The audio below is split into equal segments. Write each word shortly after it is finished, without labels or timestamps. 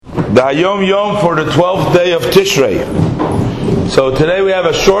the Hayom Yom for the 12th day of Tishrei. So today we have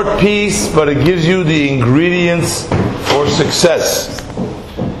a short piece, but it gives you the ingredients for success.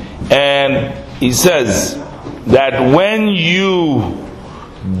 And he says that when you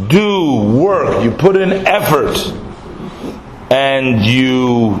do work, you put in effort, and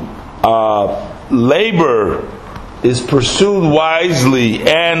you labor is pursued wisely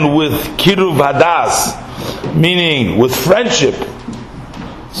and with kiruv hadas, meaning with friendship,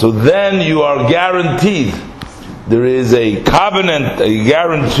 so then you are guaranteed, there is a covenant, a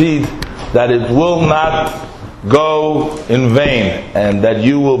guaranteed that it will not go in vain and that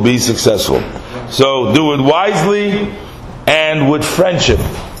you will be successful. So do it wisely and with friendship.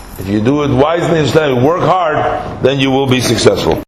 If you do it wisely instead of work hard, then you will be successful.